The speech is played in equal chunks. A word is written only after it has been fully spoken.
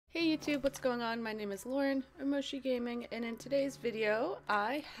Hey YouTube, what's going on? My name is Lauren, Emoshi Gaming, and in today's video,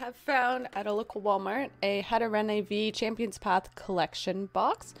 I have found at a local Walmart a Hatterene V Champions Path collection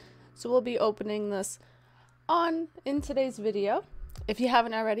box. So we'll be opening this in today's video. If you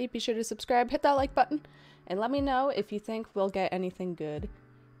haven't already, be sure to subscribe, hit that like button, and let me know if you think we'll get anything good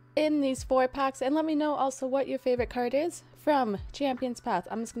in these 4 packs, and let me know also what your favorite card is from Champions Path.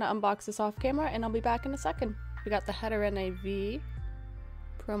 I'm just gonna unbox this off camera and I'll be back in a second. We got the Hatterene V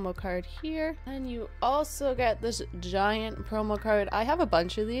promo card here, and you also get this giant promo card. I have a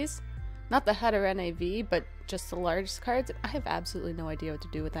bunch of these, not the Hatterene V, but just the largest cards. I have absolutely no idea what to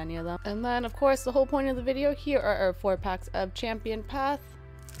do with any of them. And then of course the whole point of the video, here are our 4 packs of Champion Path.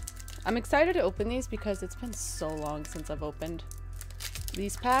 I'm excited to open these because it's been so long since I've opened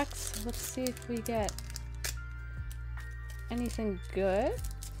these packs. Let's see if we get anything good.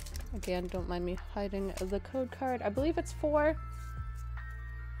 Again, don't mind me hiding the code card. I believe it's 4.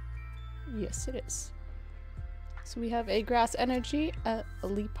 Yes, it is. So we have a Grass Energy, a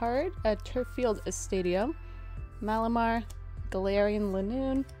Leopard, a Turffield Stadium, Malamar, Galarian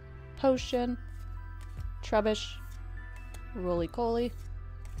Lanoon, Potion, Trubbish, Roly-Coly,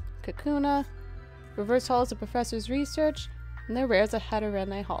 Kakuna, Reverse Hollows of Professor's Research, and the rare's a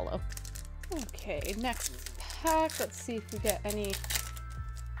Hatterene Hollow. Okay, next pack. Let's see if we get any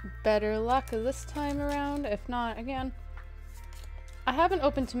better luck this time around. If not, again, I haven't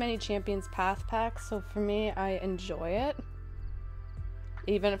opened too many Champions Path packs, so for me, I enjoy it,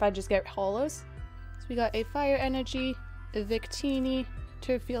 even if I just get hollows. So we got a Fire Energy, a Victini,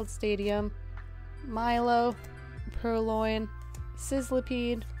 Turffield Stadium, Milo, Purloin,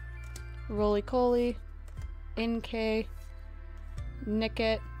 Sizzlipede, Roly-Coly, Inkay,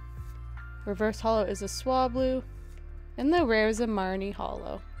 Nickit, Reverse Hollow is a Swablu, and the rare is a Marnie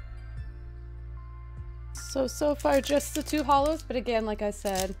Hollow. So far just the 2 hollows, but again, like I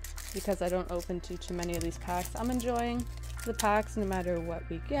said, because I don't open too many of these packs, I'm enjoying the packs no matter what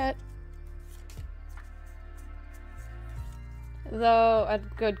we get. Though a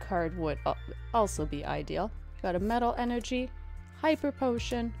good card would also be ideal. Got a Metal Energy, Hyper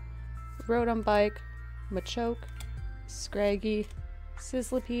Potion, Rotom Bike, Machoke, Scraggy,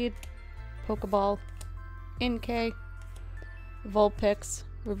 Sizzlipede, Pokeball, Inkay, Vulpix,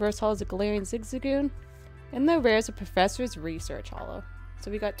 Reverse Hollow is a Galarian Zigzagoon, and the rare is a Professor's Research Hollow. So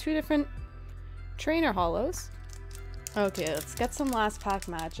we got 2 different Trainer Hollows. Okay, let's get some last pack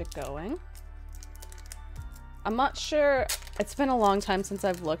magic going. I'm not sure, it's been a long time since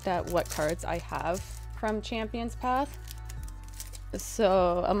I've looked at what cards I have from Champions Path.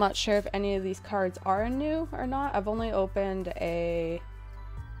 So I'm not sure if any of these cards are new or not. I've only opened a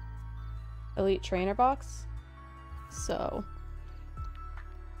Elite Trainer box, so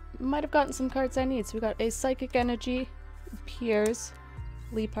might have gotten some cards I need. So we got a Psychic Energy, Piers,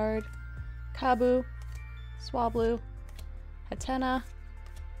 Leopard, Kabu, Swablu, Hatena,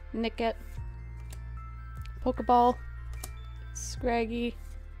 Nickit, Pokeball, Scraggy,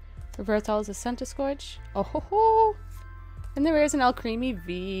 Reverse Hollow is a Centiskorch, oh ho ho, and there is an Alcremie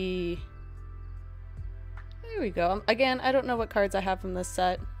V. There we go. Again, I don't know what cards I have from this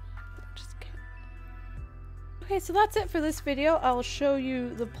set. Okay, so that's it for this video. I'll show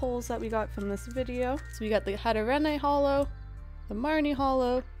you the pulls that we got from this video. So we got the Hatterene Hollow, the Marnie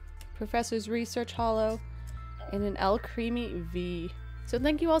Hollow, Professor's Research Hollow, and an Alcremie V. So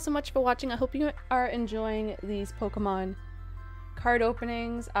thank you all so much for watching. I hope you are enjoying these Pokemon card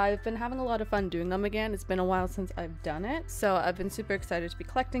openings. I've been having a lot of fun doing them again. It's been a while since I've done it, so I've been super excited to be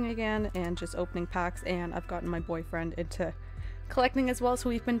collecting again and just opening packs, and I've gotten my boyfriend into collecting as well, so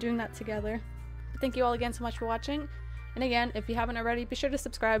we've been doing that together. Thank you all again so much for watching, and again, if you haven't already, be sure to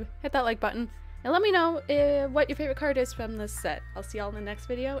subscribe, hit that like button, and let me know what your favorite card is from this set. I'll see y'all in the next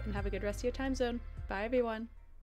video, and have a good rest of your time zone. Bye everyone.